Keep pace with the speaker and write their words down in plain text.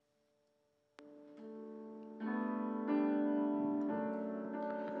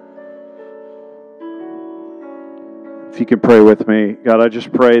you can pray with me. God, I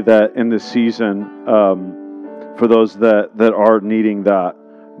just pray that in this season, for those that are needing that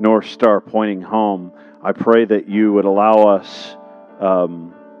North Star pointing home, I pray that you would allow us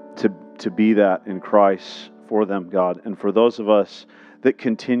to be that in Christ for them, God. And for those of us that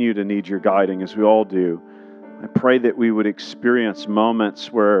continue to need your guiding, as we all do, I pray that we would experience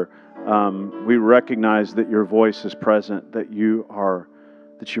moments where we recognize that your voice is present, that you're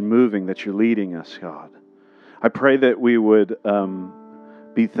moving, that you're leading us, God. I pray that we would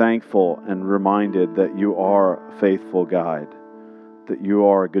be thankful and reminded that you are a faithful guide, that you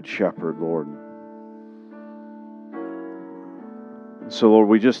are a good shepherd, Lord. So, Lord,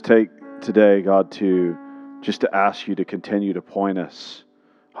 we just take today, God, to ask you to continue to point us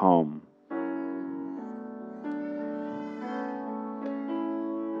home.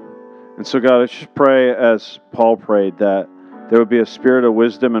 And so, God, I just pray, as Paul prayed, that there would be a spirit of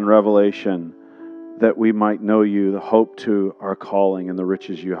wisdom and revelation, that we might know you, the hope to our calling and the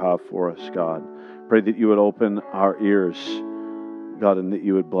riches you have for us, God. Pray that you would open our ears, God, and that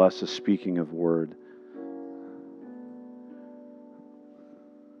you would bless the speaking of word.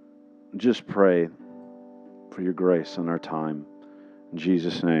 Just pray for your grace in our time. In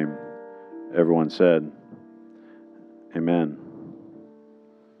Jesus' name, everyone said, amen.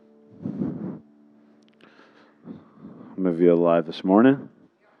 Some of you alive this morning.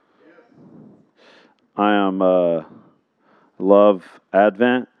 I love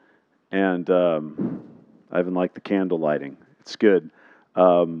Advent, and I even like the candle lighting. It's good.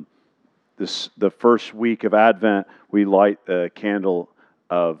 The first week of Advent, we light the candle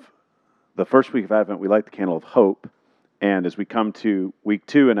of hope, and as we come to week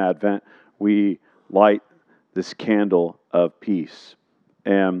 2 in Advent, we light this candle of peace.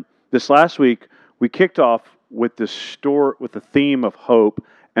 And this last week, we kicked off with the theme of hope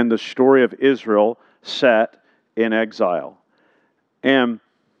and the story of Israel set in exile. And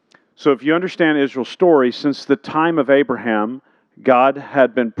so if you understand Israel's story, since the time of Abraham, God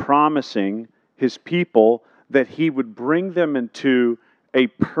had been promising his people that he would bring them into a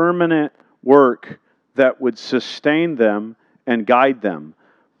permanent work that would sustain them and guide them.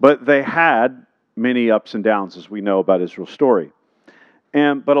 But they had many ups and downs, as we know about Israel's story.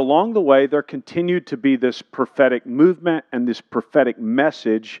 But along the way, there continued to be this prophetic movement and this prophetic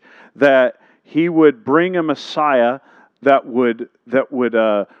message that he would bring a Messiah that would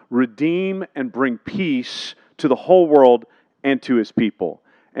redeem and bring peace to the whole world and to his people,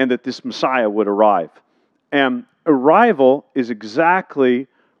 and that this Messiah would arrive. And arrival is exactly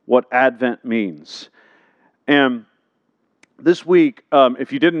what Advent means. And this week,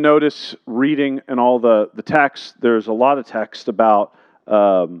 if you didn't notice reading in all the text, there's a lot of text about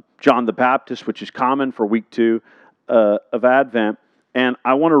John the Baptist, which is common for week 2 of Advent. And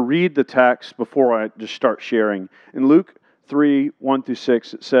I want to read the text before I just start sharing. In Luke 3,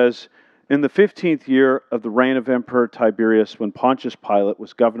 1-6, it says, "In the 15th year of the reign of Emperor Tiberius, when Pontius Pilate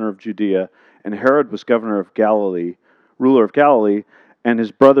was governor of Judea, and Herod was governor of Galilee, ruler of Galilee, and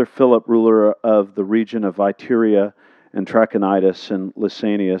his brother Philip, ruler of the region of Iturea and Trachonitis, and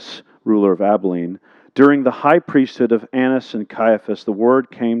Lysanias, ruler of Abilene, during the high priesthood of Annas and Caiaphas, the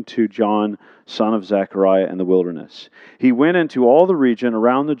word came to John, son of Zechariah, in the wilderness. He went into all the region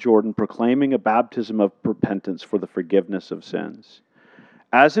around the Jordan, proclaiming a baptism of repentance for the forgiveness of sins.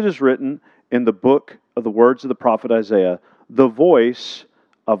 As it is written in the book of the words of the prophet Isaiah, the voice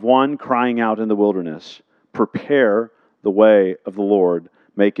of one crying out in the wilderness, prepare the way of the Lord,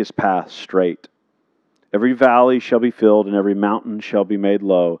 make his path straight. Every valley shall be filled, and every mountain shall be made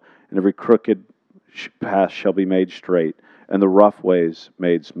low, and every crooked path shall be made straight, and the rough ways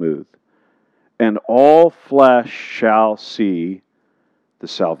made smooth. And all flesh shall see the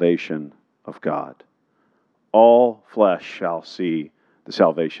salvation of God." All flesh shall see the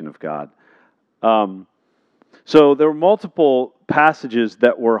salvation of God. So there were multiple passages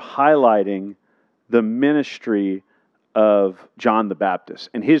that were highlighting the ministry of John the Baptist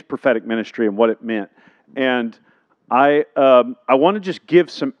and his prophetic ministry and what it meant. And I want to just give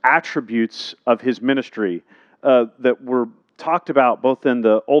some attributes of his ministry that were talked about both in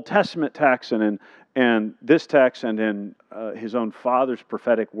the Old Testament text and in this text and in his own father's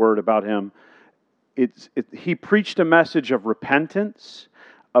prophetic word about him. He preached a message of repentance,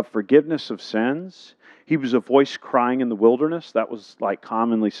 of forgiveness of sins. He was a voice crying in the wilderness. That was like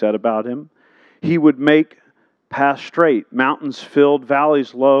commonly said about him. He would make paths straight, mountains filled,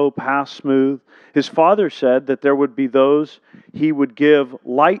 valleys low, paths smooth. His father said that there would be those he would give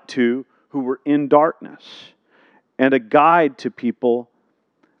light to who were in darkness, and a guide to people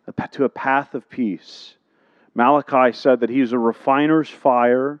to a path of peace. Malachi said that he is a refiner's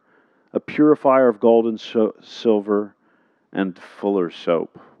fire, a purifier of gold and silver, and Fuller's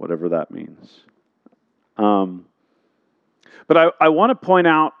soap, whatever that means. But I want to point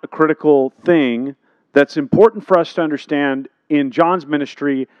out a critical thing that's important for us to understand in John's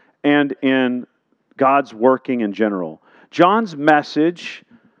ministry and in God's working in general. John's message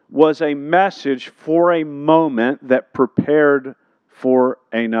was a message for a moment that prepared for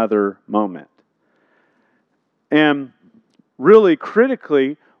another moment. And really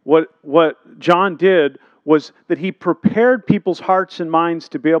critically, what John did was that he prepared people's hearts and minds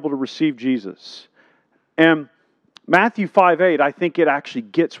to be able to receive Jesus. And Matthew 5:8, I think it actually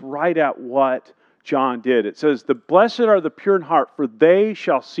gets right at what John did. It says, "The blessed are the pure in heart, for they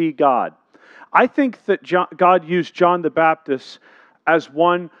shall see God." I think that God used John the Baptist as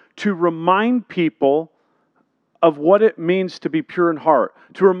one to remind people of what it means to be pure in heart,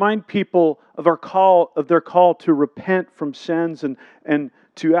 to remind people of their call to repent from sins and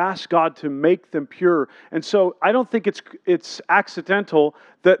to ask God to make them pure. And so I don't think it's accidental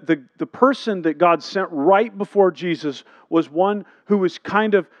that the person that God sent right before Jesus was one who was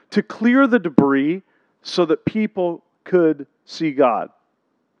kind of to clear the debris so that people could see God.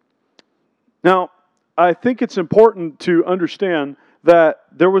 Now, I think it's important to understand that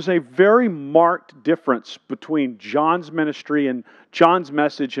there was a very marked difference between John's ministry and John's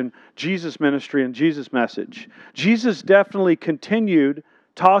message and Jesus' ministry and Jesus' message. Jesus definitely continued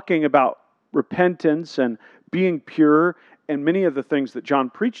talking about repentance and being pure and many of the things that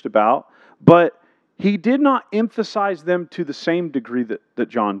John preached about, but he did not emphasize them to the same degree that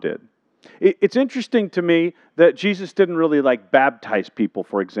John did. It's interesting to me that Jesus didn't really baptize people,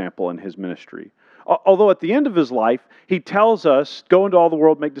 for example, in his ministry. Although at the end of his life, he tells us, go into all the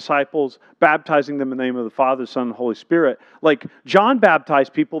world, make disciples, baptizing them in the name of the Father, Son, and Holy Spirit. Like John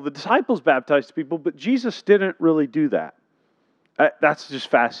baptized people, the disciples baptized people, but Jesus didn't really do that. That's just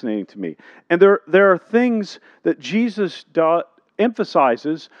fascinating to me. And there are things that Jesus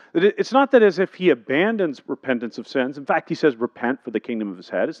emphasizes that it's not that as if he abandons repentance of sins. In fact, he says, repent for the kingdom of his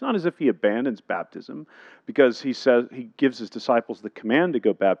head. It's not as if he abandons baptism because he says he gives his disciples the command to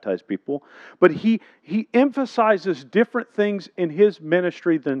go baptize people. But he emphasizes different things in his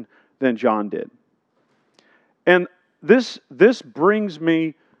ministry than John did. And this brings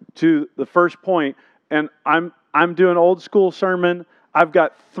me to the first point, and I'm doing old school sermon. I've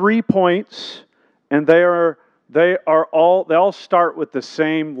got 3 points, and they all start with the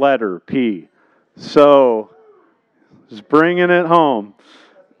same letter, P. So, just bringing it home.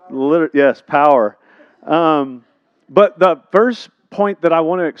 Yes, power. But the first point that I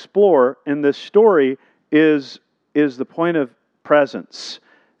want to explore in this story is the point of presence.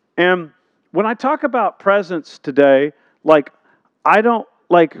 And when I talk about presence today, what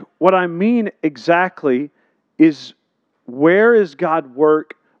I mean exactly is where is God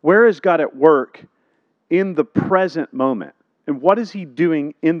at work in the present moment? And what is he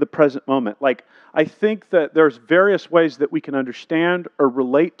doing in the present moment? I think that there's various ways that we can understand or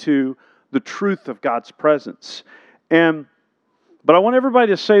relate to the truth of God's presence. But I want everybody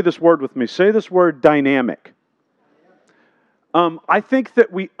to say this word with me. Say this word, dynamic. I think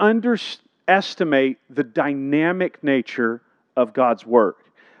that we underestimate the dynamic nature of God's work.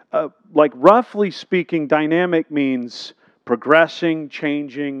 Roughly speaking, dynamic means progressing,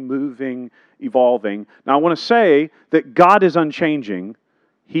 changing, moving, evolving. Now, I want to say that God is unchanging.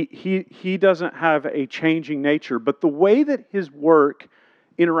 He doesn't have a changing nature, but the way that his work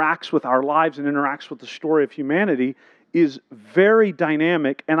interacts with our lives and interacts with the story of humanity is very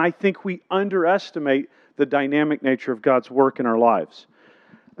dynamic, and I think we underestimate the dynamic nature of God's work in our lives.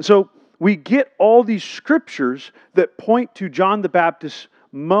 So we get all these scriptures that point to John the Baptist's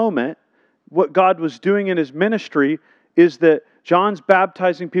moment. What God was doing in his ministry is that John's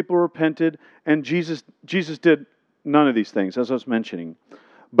baptizing, people repented, and Jesus did none of these things, as I was mentioning.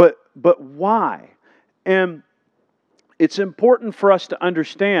 But why? And it's important for us to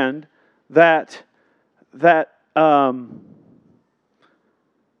understand that there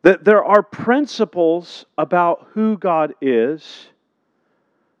are principles about who God is,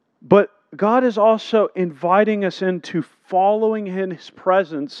 but God is also inviting us into following in his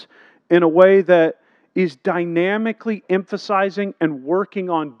presence in a way that is dynamically emphasizing and working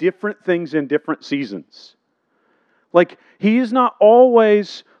on different things in different seasons. He is not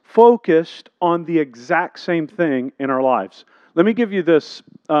always focused on the exact same thing in our lives. Let me give you this.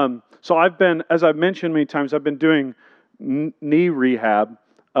 So as I've mentioned many times, I've been doing knee rehab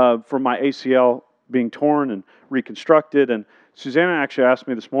for my ACL being torn and reconstructed. And Susanna actually asked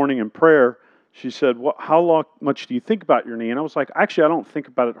me this morning in prayer, she said, how much do you think about your knee? And I was like, actually, I don't think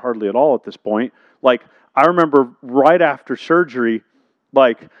about it hardly at all at this point. I remember right after surgery,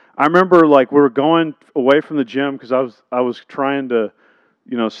 Like, I remember, like, we were going away from the gym because I was trying to,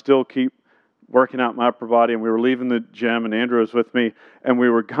 still keep working out my upper body, and we were leaving the gym, and Andrew was with me, and we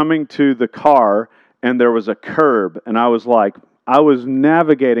were coming to the car, and there was a curb, and I was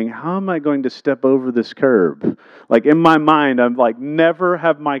navigating, how am I going to step over this curb? Like, in my mind, I'm like, never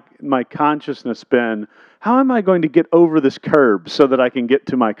have my consciousness been, how am I going to get over this curb so that I can get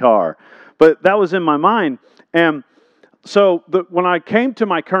to my car? But that was in my mind. And so when I came to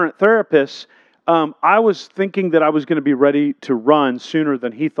my current therapist, I was thinking that I was going to be ready to run sooner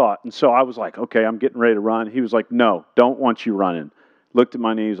than he thought. And so I was like, okay, I'm getting ready to run. He was like, no, don't want you running. Looked at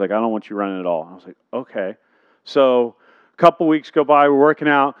my knee. He was like, I don't want you running at all. I was like, okay. So a couple weeks go by, we're working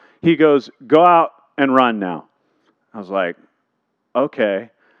out. He goes, go out and run now. I was like, okay.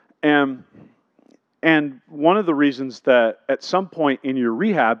 And one of the reasons that at some point in your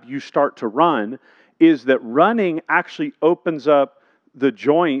rehab you start to run is that running actually opens up the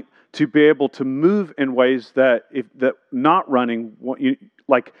joint to be able to move in ways that that not running,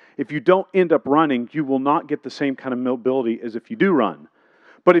 like if you don't end up running, you will not get the same kind of mobility as if you do run.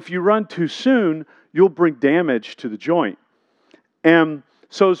 But if you run too soon, you'll bring damage to the joint. And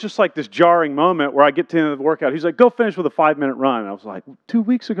so it's just like this jarring moment where I get to the end of the workout. He's like, go finish with a 5-minute run. I was like, 2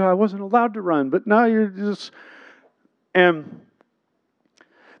 weeks ago I wasn't allowed to run, but now you're just... And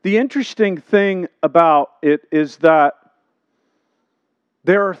the interesting thing about it is that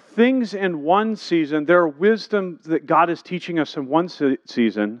there are things in one season, there are wisdom that God is teaching us in one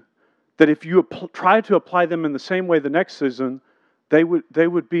season, that if you try to apply them in the same way the next season, they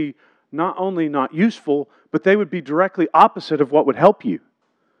would be not only not useful, but they would be directly opposite of what would help you.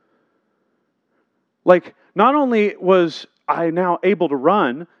 Like, not only was I now able to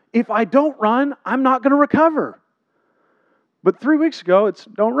run, if I don't run, I'm not going to recover. But 3 weeks ago, it's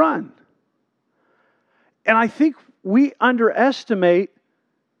don't run. And I think we underestimate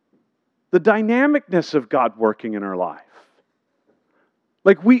the dynamicness of God working in our life.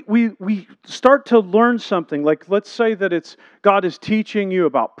 Like we start to learn something. Like, let's say that it's God is teaching you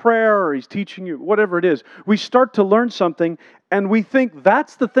about prayer, or He's teaching you whatever it is. We start to learn something, and we think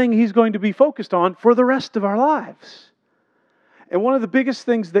that's the thing He's going to be focused on for the rest of our lives. And one of the biggest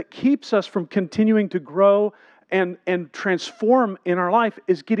things that keeps us from continuing to grow and transform in our life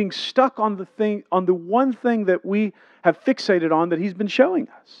is getting stuck on the one thing that we have fixated on that He's been showing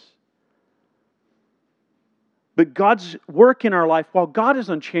us. But God's work in our life, while God is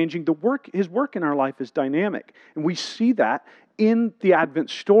unchanging, His work in our life is dynamic. And we see that in the Advent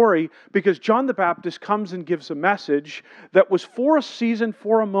story because John the Baptist comes and gives a message that was for a season,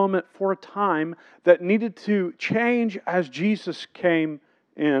 for a moment, for a time that needed to change as Jesus came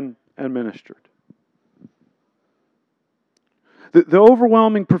in and ministered. The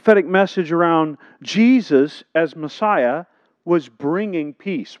overwhelming prophetic message around Jesus as Messiah was bringing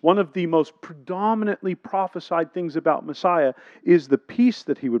peace. One of the most predominantly prophesied things about Messiah is the peace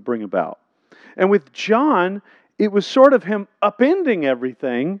that He would bring about. And with John, it was sort of Him upending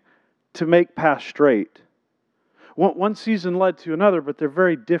everything to make paths straight. One season led to another, but they're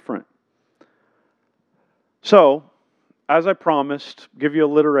very different. So, as I promised, give you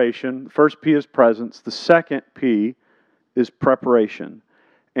alliteration. The first P is presence. The second P is preparation.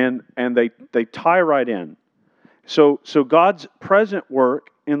 And they tie right in. So God's present work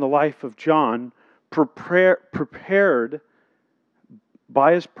in the life of John prepared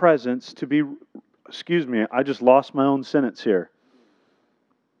by His presence to be... Excuse me, I just lost my own sentence here.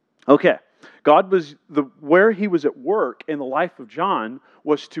 Okay. God was... Where He was at work in the life of John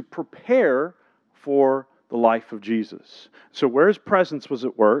was to prepare for the life of Jesus. So where His presence was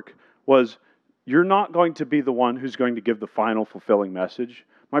at work was, you're not going to be the one who's going to give the final fulfilling message.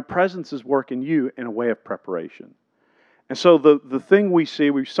 My presence is working you in a way of preparation. And so the thing we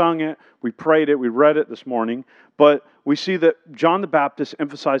see, we've sung it, we prayed it, we read it this morning, but we see that John the Baptist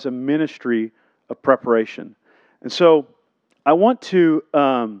emphasized a ministry of preparation. And so I want to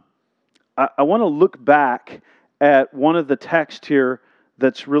look back at one of the texts here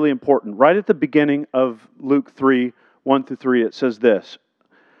that's really important. Right at the beginning of Luke 3, 1-3, it says this: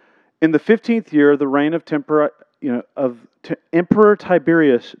 in the 15th year of the reign of Emperor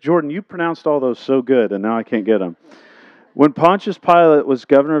Tiberius. Jordan, you pronounced all those so good, and now I can't get them. When Pontius Pilate was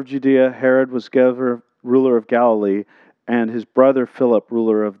governor of Judea, Herod was ruler of Galilee, and his brother Philip,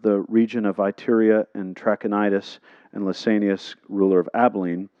 ruler of the region of Iturea and Trachonitis, and Lysanias, ruler of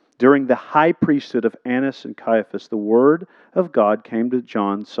Abilene, during the high priesthood of Annas and Caiaphas, the word of God came to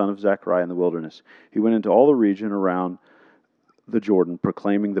John, son of Zechariah, in the wilderness. He went into all the region around the Jordan,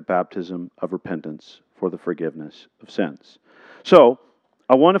 proclaiming the baptism of repentance for the forgiveness of sins. So,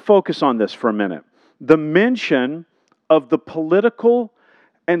 I want to focus on this for a minute. The mention of the political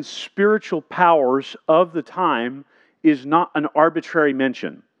and spiritual powers of the time is not an arbitrary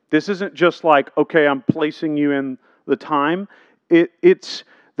mention. This isn't just like, okay, I'm placing you in the time. It's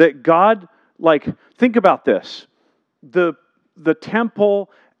that God, like, think about this. The temple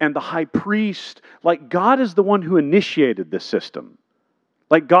and the high priest, like, God is the one who initiated this system.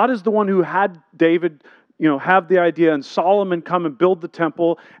 Like, God is the one who had David, have the idea, and Solomon come and build the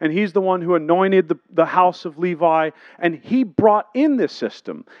temple, and he's the one who anointed the house of Levi, and he brought in this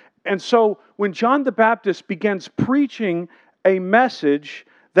system. And so when John the Baptist begins preaching a message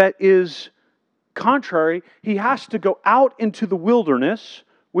that is contrary, he has to go out into the wilderness,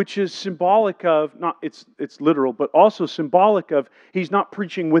 which is symbolic of, not it's literal, but also symbolic of he's not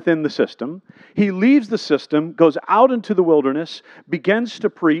preaching within the system. He leaves the system, goes out into the wilderness, begins to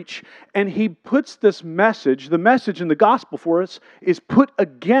preach, and he puts this message, the message in the gospel for us, is put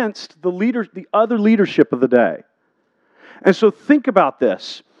against the other leadership of the day. And so think about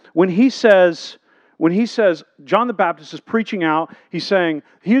this. When he says, John the Baptist is preaching out, he's saying,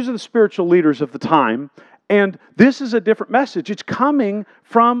 these are the spiritual leaders of the time, and this is a different message. It's coming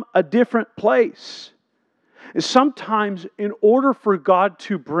from a different place. Sometimes, in order for God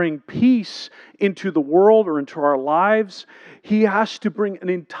to bring peace into the world or into our lives, He has to bring an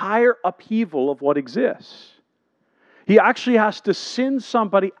entire upheaval of what exists. He actually has to send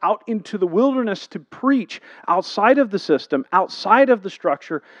somebody out into the wilderness to preach outside of the system, outside of the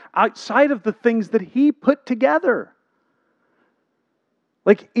structure, outside of the things that He put together.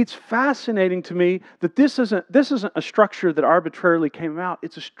 Like, it's fascinating to me that this isn't a structure that arbitrarily came out.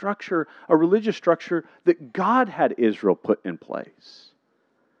 It's a structure, a religious structure that God had Israel put in place.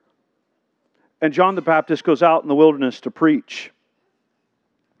 And John the Baptist goes out in the wilderness to preach.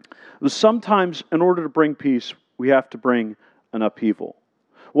 Sometimes, in order to bring peace, we have to bring an upheaval.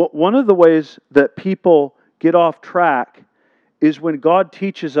 Well, one of the ways that people get off track is when God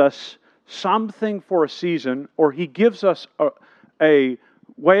teaches us something for a season, or He gives us a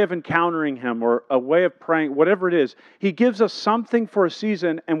way of encountering Him or a way of praying, whatever it is. He gives us something for a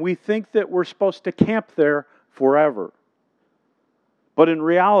season, and we think that we're supposed to camp there forever. But in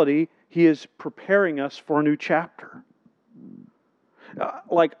reality, He is preparing us for a new chapter.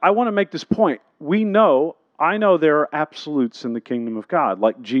 I want to make this point. I know there are absolutes in the kingdom of God.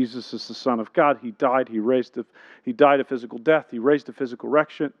 Like, Jesus is the Son of God. He died. He died a physical death. He raised a physical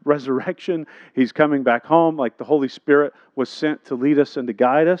resurrection. He's coming back home. Like, the Holy Spirit was sent to lead us and to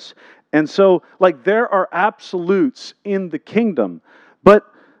guide us. And so, there are absolutes in the kingdom. But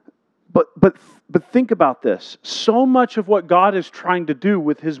think about this. So much of what God is trying to do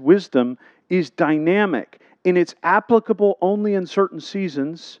with His wisdom is dynamic, and it's applicable only in certain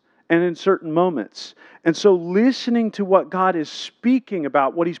seasons and in certain moments. And so listening to what God is speaking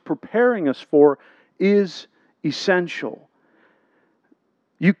about, what He's preparing us for, is essential.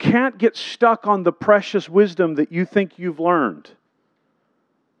 You can't get stuck on the precious wisdom that you think you've learned.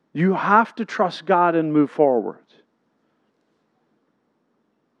 You have to trust God and move forward.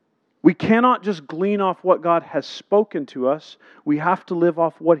 We cannot just glean off what God has spoken to us. We have to live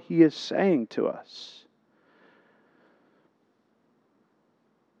off what He is saying to us.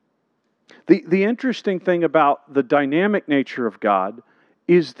 The interesting thing about the dynamic nature of God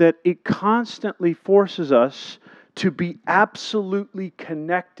is that it constantly forces us to be absolutely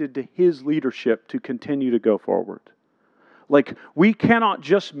connected to His leadership to continue to go forward. We cannot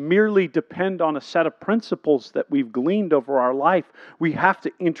just merely depend on a set of principles that we've gleaned over our life. We have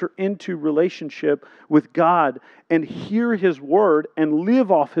to enter into relationship with God and hear His Word and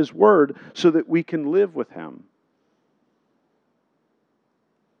live off His Word so that we can live with Him.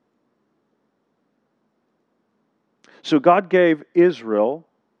 So God gave Israel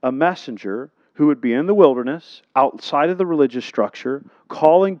a messenger who would be in the wilderness, outside of the religious structure,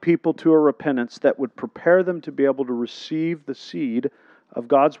 calling people to a repentance that would prepare them to be able to receive the seed of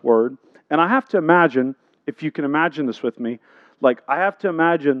God's Word. And I have to imagine, if you can imagine this with me, I have to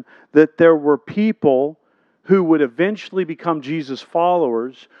imagine that there were people who would eventually become Jesus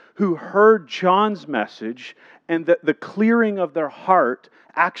followers who heard John's message, and that the clearing of their heart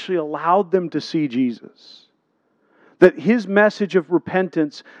actually allowed them to see Jesus. That His message of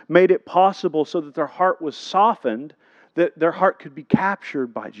repentance made it possible so that their heart was softened, that their heart could be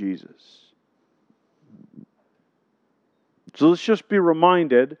captured by Jesus. So let's just be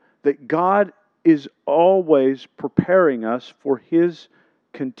reminded that God is always preparing us for His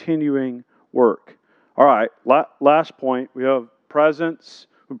continuing work. All right, last point. We have presence,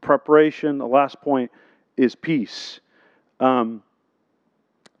 preparation. The last point is peace. I want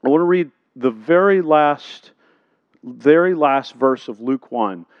to read the very last verse of Luke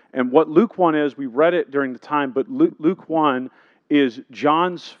 1. And what Luke 1 is, we read it during the time, but Luke 1 is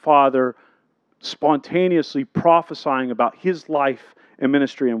John's father spontaneously prophesying about his life and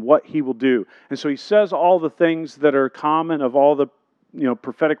ministry and what he will do. And so he says all the things that are common of all the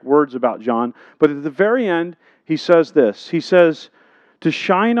prophetic words about John. But at the very end, he says this. He says, to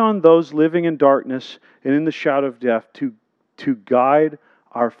shine on those living in darkness and in the shadow of death, to guide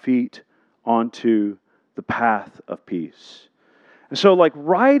our feet onto the path of peace. And so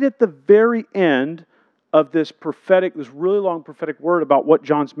right at the very end of this really long prophetic word about what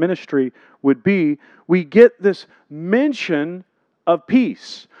John's ministry would be, we get this mention of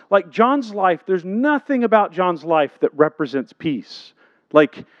peace. John's life, there's nothing about John's life that represents peace.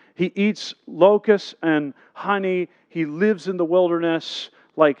 He eats locusts and honey, he lives in the wilderness,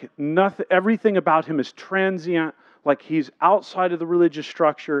 nothing, everything about him is transient. He's outside of the religious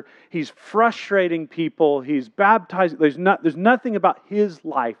structure. He's frustrating people. He's baptizing. There's nothing about his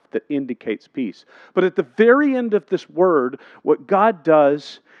life that indicates peace. But at the very end of this word, what God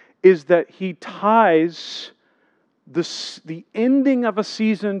does is that He ties the ending of a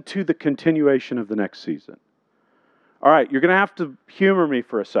season to the continuation of the next season. All right, you're going to have to humor me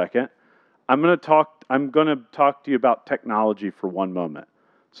for a second. I'm going to talk to you about technology for one moment.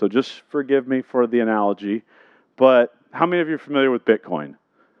 So just forgive me for the analogy. But how many of you are familiar with Bitcoin?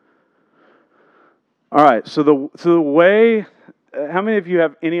 All right, so the way, how many of you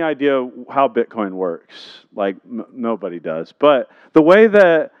have any idea how Bitcoin works? Nobody does. But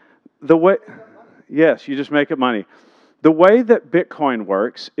yes, you just make it money. The way that Bitcoin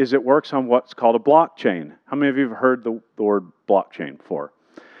works is it works on what's called a blockchain. How many of you have heard the word blockchain before?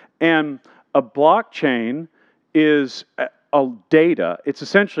 And a blockchain is a data. It's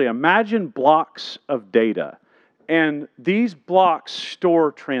essentially, imagine blocks of data. And these blocks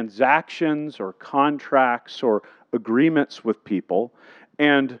store transactions or contracts or agreements with people.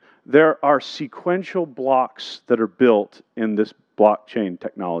 And there are sequential blocks that are built in this blockchain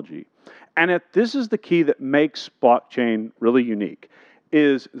technology. And this is the key that makes blockchain really unique.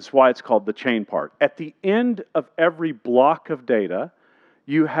 Is why it's called the chain part. At the end of every block of data,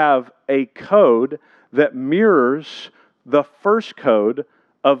 you have a code that mirrors the first code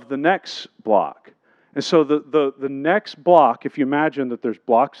of the next block. And so the next block, if you imagine that there's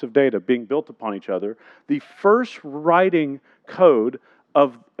blocks of data being built upon each other, the first writing code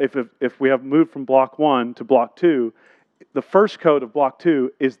of, if we have moved from block 1 to block 2, the first code of block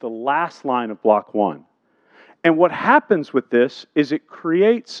 2 is the last line of block 1. And what happens with this is it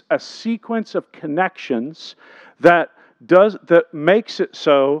creates a sequence of connections that makes it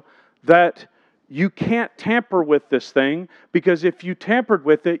so that you can't tamper with this thing, because if you tampered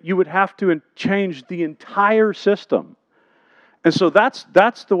with it, you would have to change the entire system. And so that's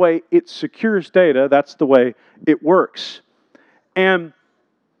the way it secures data. That's the way it works. And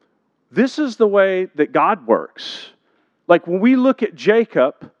this is the way that God works. When we look at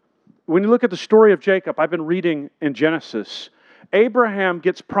Jacob, when you look at the story of Jacob, I've been reading in Genesis, Abraham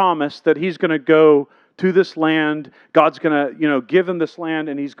gets promised that he's going to go to this land. God's going to, give him this land,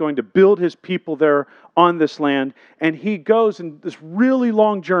 and he's going to build his people there on this land. And he goes in this really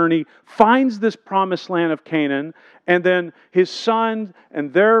long journey, finds this promised land of Canaan, and then his son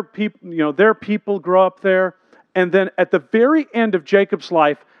and their people grow up there. And then at the very end of Jacob's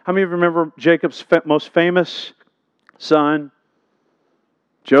life, how many of you remember Jacob's most famous son?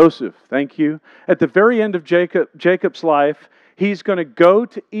 Joseph, thank you. At the very end of Jacob's life, he's going to go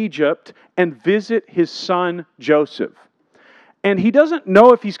to Egypt and visit his son Joseph. And he doesn't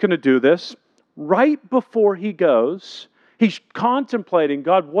know if he's going to do this. Right before he goes, he's contemplating,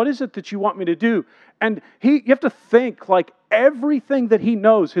 God, what is it that you want me to do? And you have to think, everything that he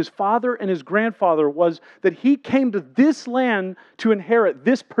knows, his father and his grandfather, was that he came to this land to inherit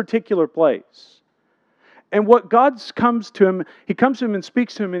this particular place. And what God comes to him, he comes to him and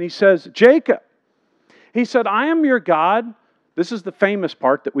speaks to him, and he says, Jacob, he said, I am your God. This is the famous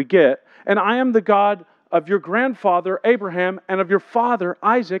part that we get. And I am the God of your grandfather Abraham and of your father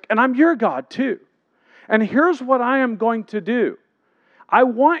Isaac, and I'm your God too. And here's what I am going to do. I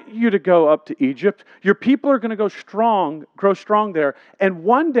want you to go up to Egypt. Your people are going to grow strong there. And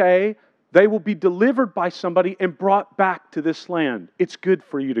one day they will be delivered by somebody and brought back to this land. It's good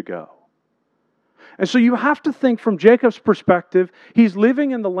for you to go. And so you have to think from Jacob's perspective, he's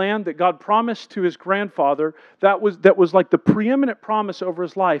living in the land that God promised to his grandfather. That was like the preeminent promise over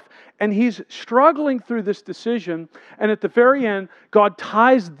his life. And he's struggling through this decision. And at the very end, God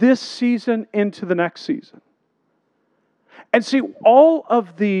ties this season into the next season. And see,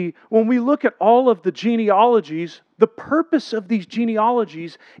 when we look at all of the genealogies, the purpose of these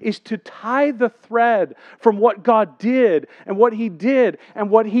genealogies is to tie the thread from what God did and what He did and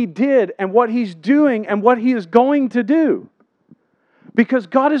what He did and what He's doing and what He is going to do. Because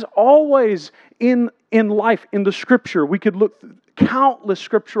God is always in life, in the Scripture. We could look through countless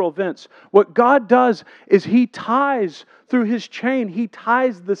scriptural events. What God does is He ties through His chain, He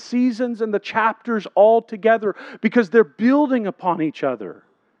ties the seasons and the chapters all together because they're building upon each other.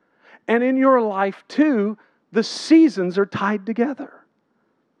 And in your life too, the seasons are tied together.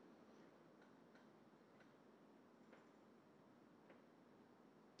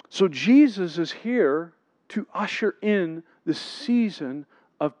 So Jesus is here to usher in the season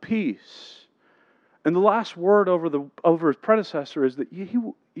of peace. And the last word over His predecessor is that He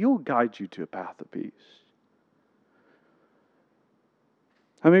will guide you to a path of peace.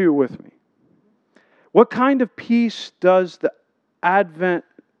 How many of you are with me? What kind of peace does the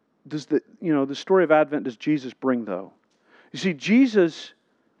story of Advent does Jesus bring, though? You see, Jesus'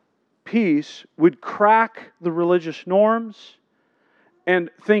 peace would crack the religious norms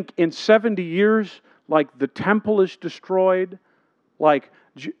and think in 70 years, like the temple is destroyed, like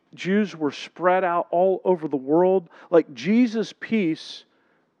Jews were spread out all over the world, like Jesus' peace,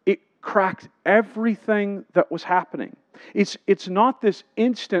 it cracked everything that was happening. It's not this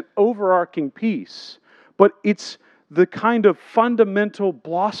instant overarching peace, but it's the kind of fundamental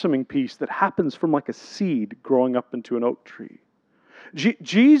blossoming peace that happens from like a seed growing up into an oak tree.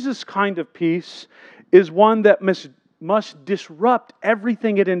 Jesus' kind of peace is one that must disrupt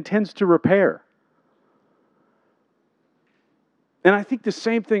everything it intends to repair. And I think the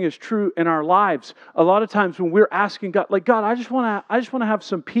same thing is true in our lives. A lot of times when we're asking God, like, God, I just want to have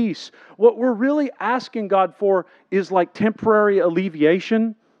some peace. What we're really asking God for is like temporary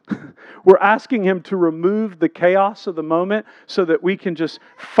alleviation. We're asking Him to remove the chaos of the moment so that we can just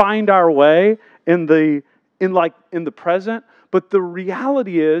find our way in the present. But the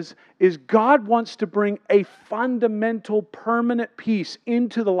reality is God wants to bring a fundamental, permanent peace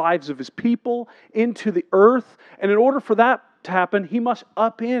into the lives of His people, into the earth. And in order for that to happen, He must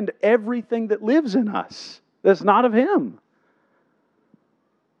upend everything that lives in us that's not of Him.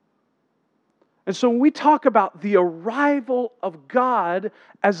 And so when we talk about the arrival of God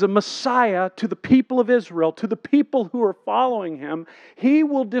as a Messiah to the people of Israel, to the people who are following Him, He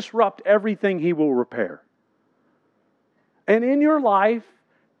will disrupt everything, He will repair. And in your life,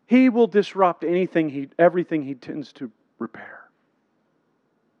 He will disrupt everything He tends to repair.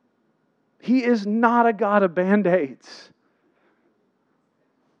 He is not a God of Band-Aids.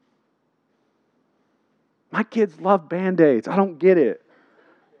 My kids love Band-Aids. I don't get it.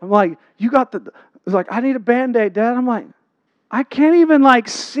 I'm like, it's like, I need a Band-Aid, Dad. I'm like, I can't even like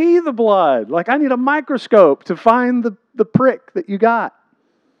see the blood. Like, I need a microscope to find the prick that you got.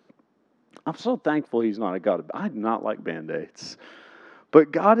 I'm so thankful He's not a God I do not like Band-Aids.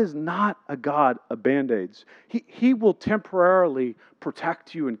 But God is not a God of Band-Aids. He will temporarily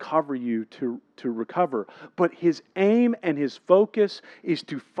protect you and cover you to recover. But His aim and His focus is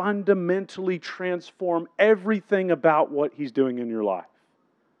to fundamentally transform everything about what He's doing in your life.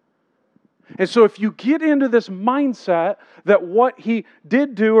 And so if you get into this mindset that what He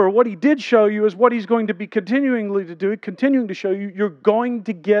did do or what He did show you is what He's going to be continuing to show you, you're going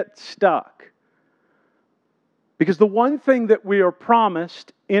to get stuck. Because the one thing that we are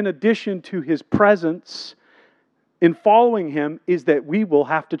promised, in addition to His presence in following Him, is that we will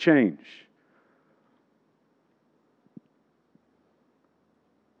have to change.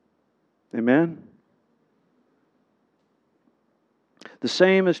 Amen? The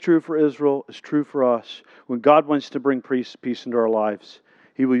same is true for Israel, is true for us. When God wants to bring peace into our lives,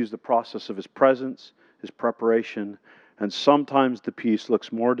 He will use the process of His presence, His preparation, and sometimes the peace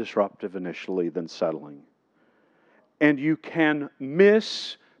looks more disruptive initially than settling. And you can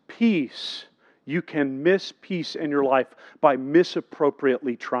miss peace. You can miss peace in your life by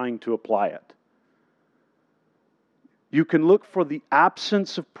misappropriately trying to apply it. You can look for the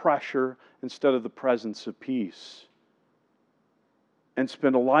absence of pressure instead of the presence of peace. And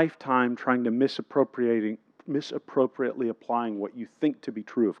spend a lifetime trying to misappropriately applying what you think to be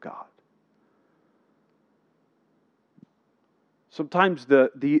true of God. Sometimes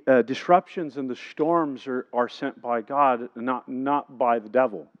the disruptions and the storms are sent by God, not by the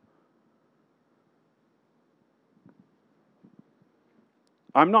devil.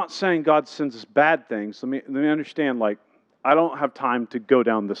 I'm not saying God sends us bad things. Let me understand, like, I don't have time to go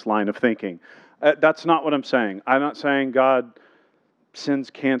down this line of thinking. That's not what I'm saying. I'm not saying God sends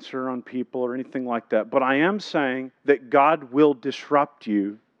cancer on people or anything like that. But I am saying that God will disrupt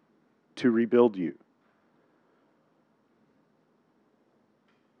you to rebuild you.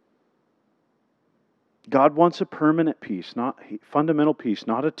 God wants a permanent peace, fundamental peace,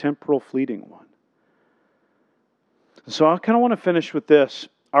 not a temporal, fleeting one. So I kind of want to finish with this.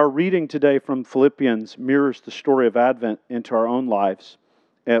 our reading today from Philippians mirrors the story of Advent into our own lives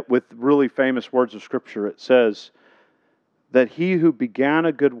with really famous words of Scripture. It says that he who began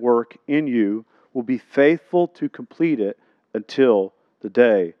a good work in you will be faithful to complete it until the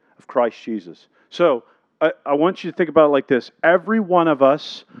day of Christ Jesus. So I want you to think about it like this. Every one of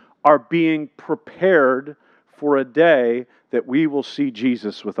us are being prepared for a day that we will see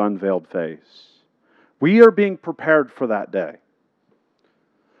Jesus with unveiled face. We are being prepared for that day.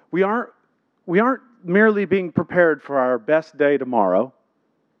 We aren't merely being prepared for our best day tomorrow.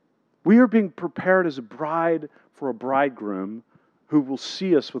 We are being prepared as a bride for a bridegroom who will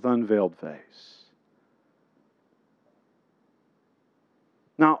see us with unveiled face.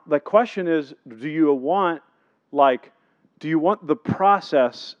 Now, the question is, do you want the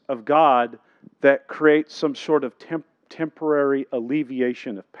process of God that creates some sort of temporary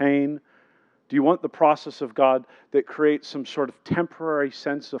alleviation of pain? Do you want the process of God that creates some sort of temporary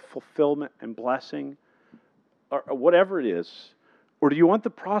sense of fulfillment and blessing? Or whatever it is. Or do you want the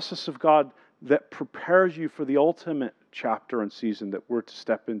process of God that prepares you for the ultimate chapter and season that we're to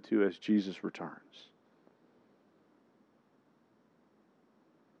step into as Jesus returns?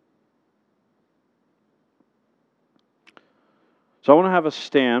 So I want to have us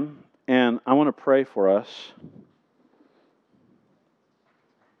stand, and I want to pray for us.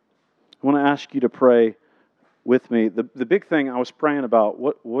 I want to ask you to pray with me. The big thing I was praying about,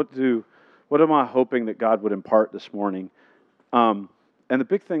 what am I hoping that God would impart this morning? And the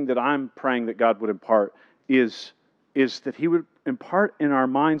big thing that I'm praying that God would impart is that He would impart in our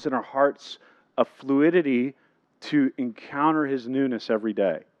minds and our hearts a fluidity to encounter His newness every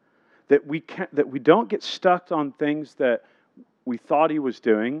day. That we don't get stuck on things that we thought He was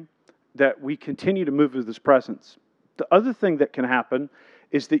doing, that we continue to move with His presence. The other thing that can happen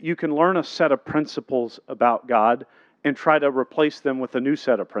is that you can learn a set of principles about God and try to replace them with a new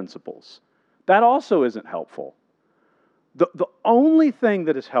set of principles. That also isn't helpful. The only thing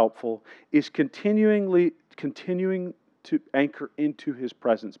that is helpful is continuing to anchor into His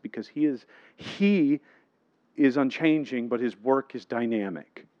presence, because He is unchanging, but His work is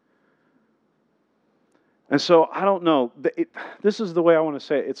dynamic. And so, I don't know, this is the way I want to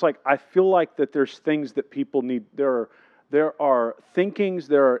say it. It's like, I feel like that there's things that people need. There are thinkings,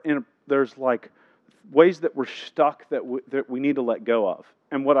 there's like ways that we're stuck that we need to let go of.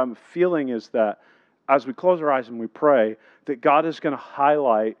 And what I'm feeling is that as we close our eyes and we pray, that God is going to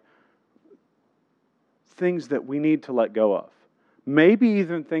highlight things that we need to let go of. Maybe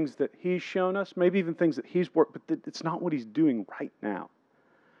even things that He's shown us, maybe even things that He's worked, but it's not what He's doing right now.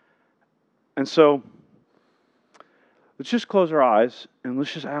 And so, let's just close our eyes and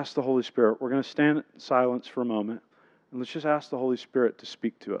let's just ask the Holy Spirit. We're going to stand in silence for a moment and let's just ask the Holy Spirit to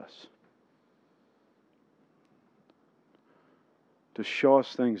speak to us, to show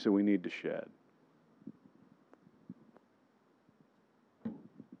us things that we need to shed.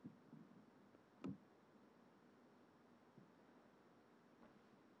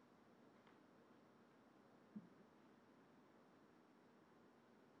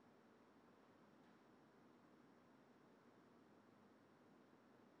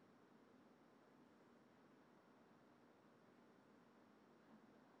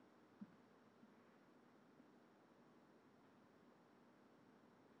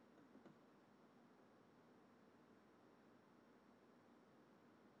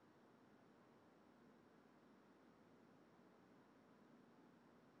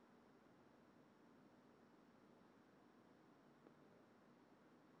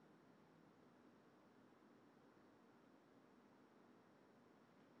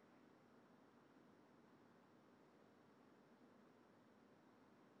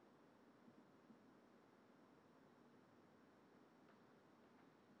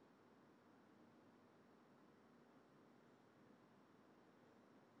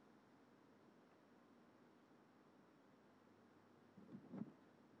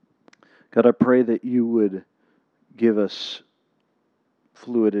 God, I pray that You would give us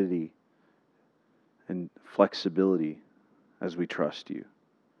fluidity and flexibility as we trust You.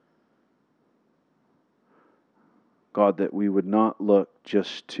 God, that we would not look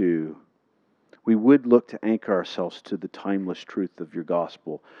we would look to anchor ourselves to the timeless truth of Your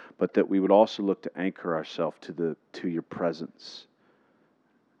gospel, but that we would also look to anchor ourselves to Your presence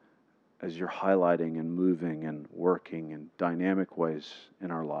as You're highlighting and moving and working in dynamic ways in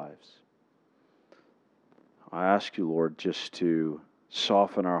our lives. I ask You, Lord, just to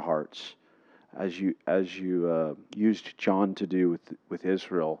soften our hearts as you used John to do with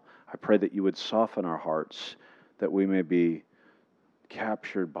Israel. I pray that You would soften our hearts, that we may be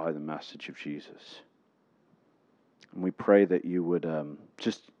captured by the message of Jesus. And we pray that you would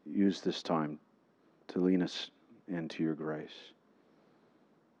just use this time to lean us into your grace.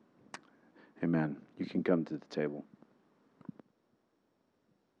 Amen. You can come to the table.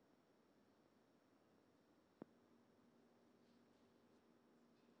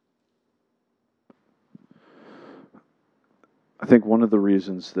 I think one of the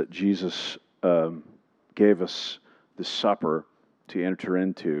reasons that Jesus gave us the supper to enter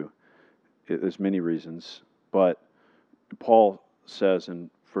into, there's many reasons, but Paul says in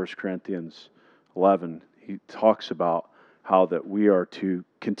 1 Corinthians 11, he talks about how that we are to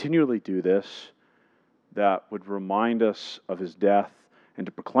continually do this, that would remind us of his death and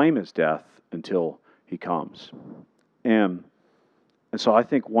to proclaim his death until he comes. And so I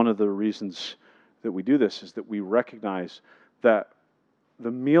think one of the reasons that we do this is that we recognize that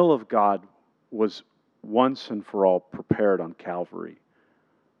the meal of God was once and for all prepared on Calvary,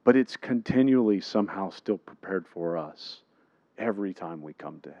 but it's continually somehow still prepared for us every time we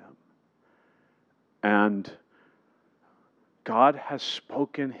come to him. And God has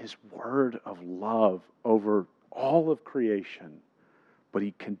spoken his word of love over all of creation, but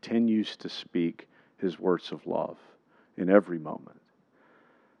he continues to speak his words of love in every moment.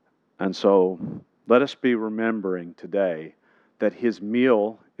 And so let us be remembering today that his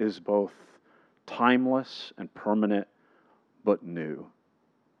meal is both timeless and permanent, but new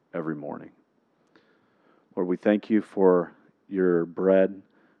every morning. Lord, we thank you for your bread.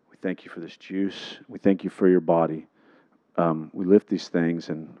 We thank you for this juice. We thank you for your body. We lift these things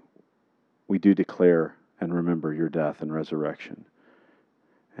and we do declare and remember your death and resurrection.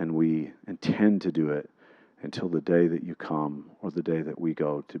 And we intend to do it until the day that you come or the day that we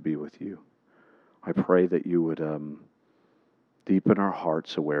go to be with you. I pray that you would deepen our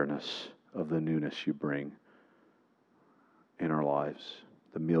hearts' awareness of the newness you bring in our lives,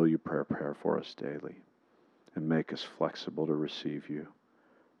 the meal you prepare for us daily, and make us flexible to receive you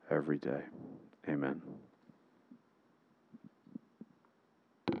every day. Amen.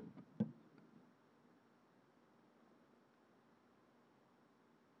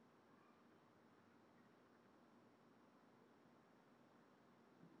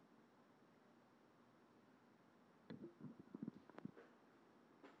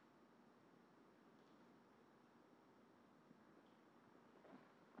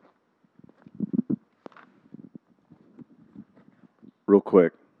 Real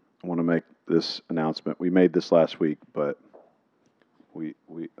quick, I want to make this announcement. We made this last week, but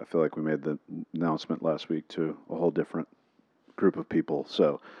I feel like we made the announcement last week to a whole different group of people.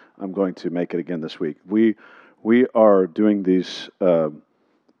 So I'm going to make it again this week. We are doing these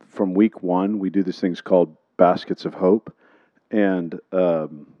from week 1. We do these things called Baskets of Hope, and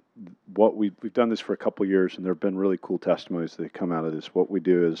what we've done this for a couple years, and there have been really cool testimonies that come out of this. What we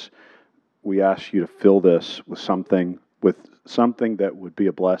do is we ask you to fill this with something that would be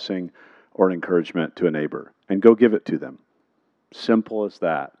a blessing or an encouragement to a neighbor, and go give it to them. Simple as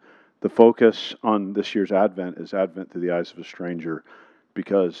that. The focus on this year's Advent is Advent through the eyes of a stranger,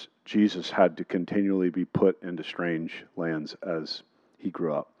 because Jesus had to continually be put into strange lands as he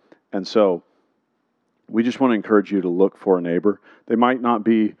grew up. And so we just want to encourage you to look for a neighbor. They might not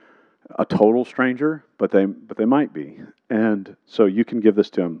be a total stranger, but they might be. And so you can give this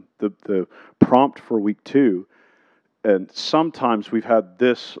to them. The prompt for week 2, and sometimes we've had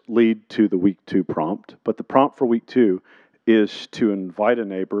this lead to the week 2 prompt, but the prompt for week 2 is to invite a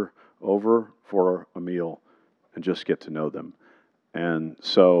neighbor over for a meal and just get to know them. And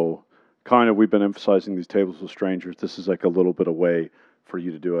so kind of we've been emphasizing these tables with strangers. This is like a little bit of way for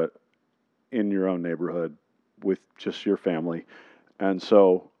you to do it in your own neighborhood with just your family. And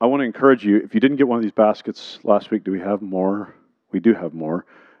so I want to encourage you, if you didn't get one of these baskets last week, do we have more? We do have more.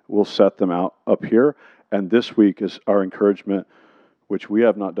 We'll set them out up here. And this week is our encouragement, which we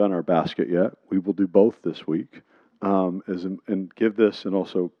have not done our basket yet. We will do both this week, and give this and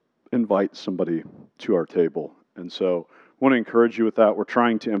also invite somebody to our table. And so I want to encourage you with that. We're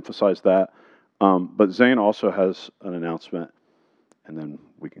trying to emphasize that. But Zane also has an announcement, and then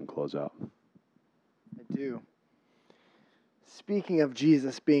we can close out. I do. Speaking of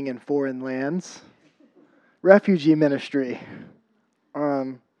Jesus being in foreign lands, refugee ministry.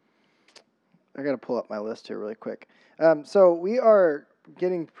 I got to pull up my list here really quick. So we are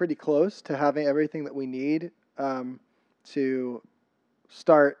getting pretty close to having everything that we need to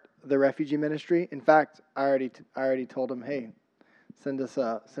start the refugee ministry. In fact, I already told him, hey, send us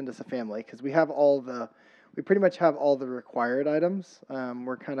a family, because we pretty much have all the required items.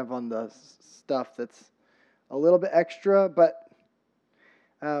 We're kind of on the stuff that's a little bit extra, but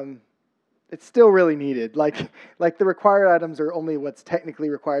it's still really needed. Like the required items are only what's technically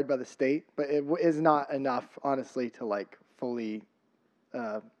required by the state, but it is not enough, honestly, to like fully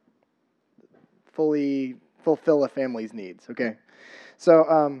fulfill a family's needs. Okay,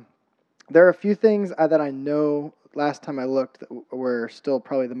 so there are a few things that I know last time I looked that were still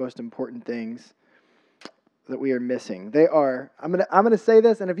probably the most important things that we are missing. They are, I'm gonna say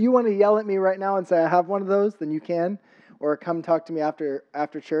this, and if you want to yell at me right now and say I have one of those, then you can, or come talk to me after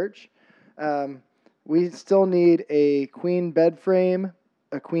church. We still need a queen bed frame,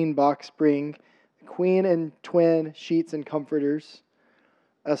 a queen box spring, queen and twin sheets and comforters,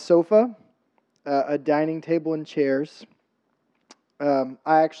 a sofa, a dining table and chairs. I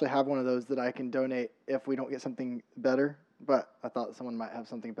actually have one of those that I can donate if we don't get something better, but I thought someone might have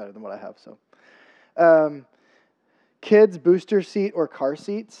something better than what I have. So, kids booster seat or car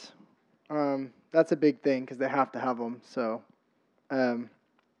seats. That's a big thing because they have to have them. So,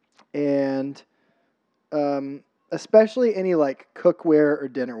 and especially any like cookware or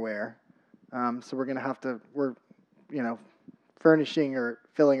dinnerware. So we're furnishing or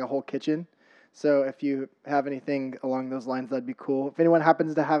filling a whole kitchen. So if you have anything along those lines, that'd be cool. If anyone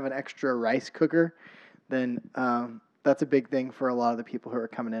happens to have an extra rice cooker, then that's a big thing for a lot of the people who are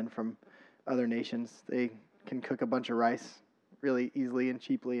coming in from other nations. They can cook a bunch of rice really easily and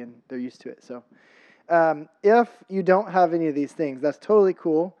cheaply, and they're used to it. So if you don't have any of these things, that's totally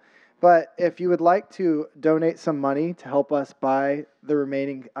cool. But if you would like to donate some money to help us buy the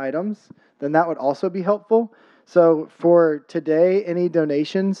remaining items, then that would also be helpful. So for today, any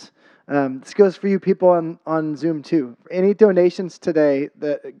donations, this goes for you people on Zoom too. Any donations today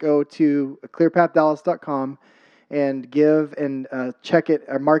that go to clearpathdallas.com and give and check it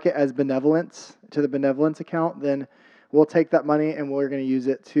or mark it as benevolence to the benevolence account, then we'll take that money and we're going to use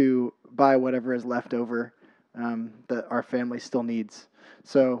it to buy whatever is left over that our family still needs.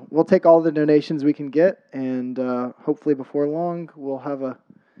 So we'll take all the donations we can get, and hopefully before long we'll have a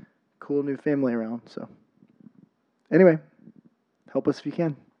cool new family around. So anyway, help us if you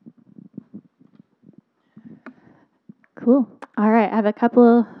can. Cool. All right, I have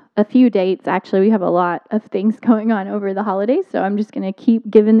a few dates. Actually, we have a lot of things going on over the holidays, so I'm just going to keep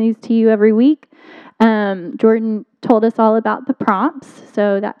giving these to you every week. Jordan told us all about the prompts,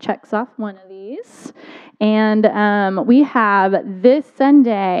 so that checks off one of these. And we have this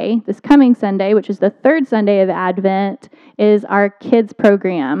coming Sunday, which is the third Sunday of Advent, is our kids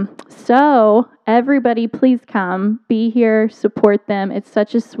program. So everybody, please come, be here, support them. It's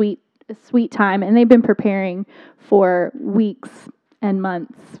such a sweet time, and they've been preparing for weeks and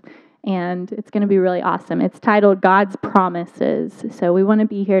months, and it's going to be really awesome. It's titled God's Promises, so we want to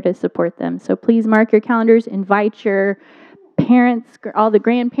be here to support them. So please mark your calendars, invite your parents, all the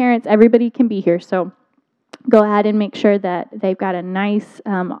grandparents, everybody can be here. So go ahead and make sure that they've got a nice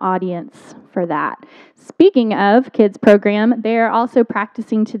audience for that. Speaking of kids program, they're also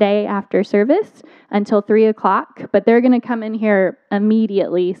practicing today after service until 3 o'clock, but they're going to come in here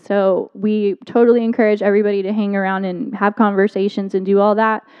immediately. So we totally encourage everybody to hang around and have conversations and do all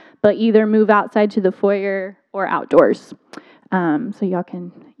that, but either move outside to the foyer or outdoors. So y'all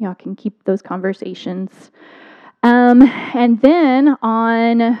can keep those conversations. And then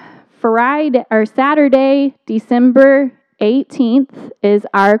on Friday or Saturday, December 18th is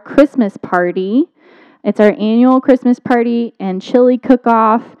our Christmas party. It's our annual Christmas party and chili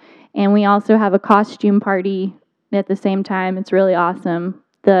cook-off, and we also have a costume party at the same time. It's really awesome.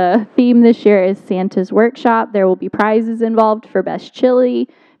 The theme this year is Santa's Workshop. There will be prizes involved for best chili,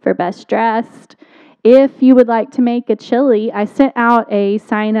 for best dressed. If you would like to make a chili, I sent out a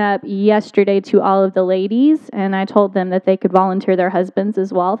sign-up yesterday to all of the ladies, and I told them that they could volunteer their husbands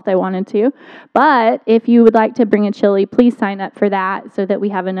as well if they wanted to. But if you would like to bring a chili, please sign up for that so that we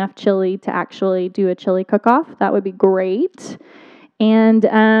have enough chili to actually do a chili cook-off. That would be great. And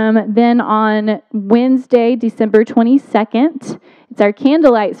then on Wednesday, December 22nd, it's our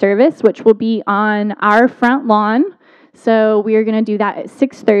candlelight service, which will be on our front lawn. So we are going to do that at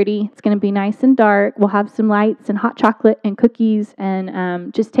 6:30. It's going to be nice and dark. We'll have some lights and hot chocolate and cookies,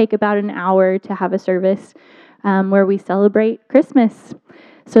 and just take about an hour to have a service where we celebrate Christmas.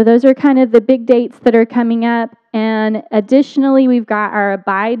 So those are kind of the big dates that are coming up. And additionally, we've got our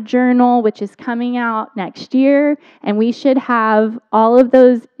Abide Journal, which is coming out next year. And we should have all of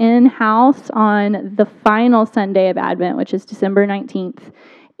those in-house on the final Sunday of Advent, which is December 19th.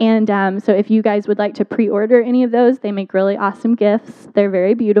 And so if you guys would like to pre-order any of those, they make really awesome gifts. They're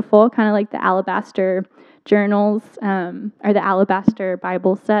very beautiful, kind of like the alabaster journals or the alabaster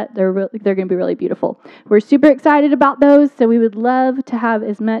Bible set. They're going to be really beautiful. We're super excited about those, so we would love to have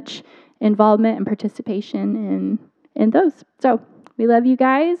as much involvement and participation in those. So We love you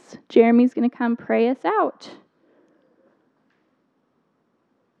guys. Jeremy's going to come pray us out.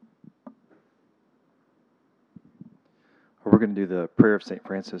 We're going to do the prayer of St.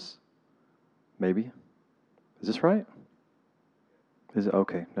 Francis. Maybe. Is this right? Is it?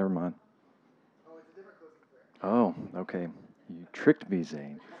 Okay, never mind. Oh, okay. You tricked me,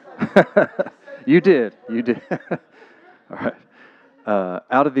 Zane. You did. All right.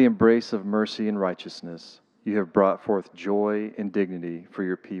 Out of the embrace of mercy and righteousness, you have brought forth joy and dignity for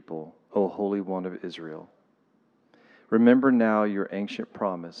your people, O Holy One of Israel. Remember now your ancient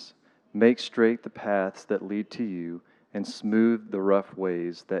promise. Make straight the paths that lead to you, and smooth the rough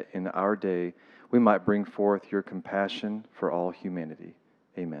ways, that in our day we might bring forth your compassion for all humanity.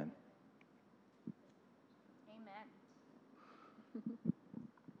 Amen.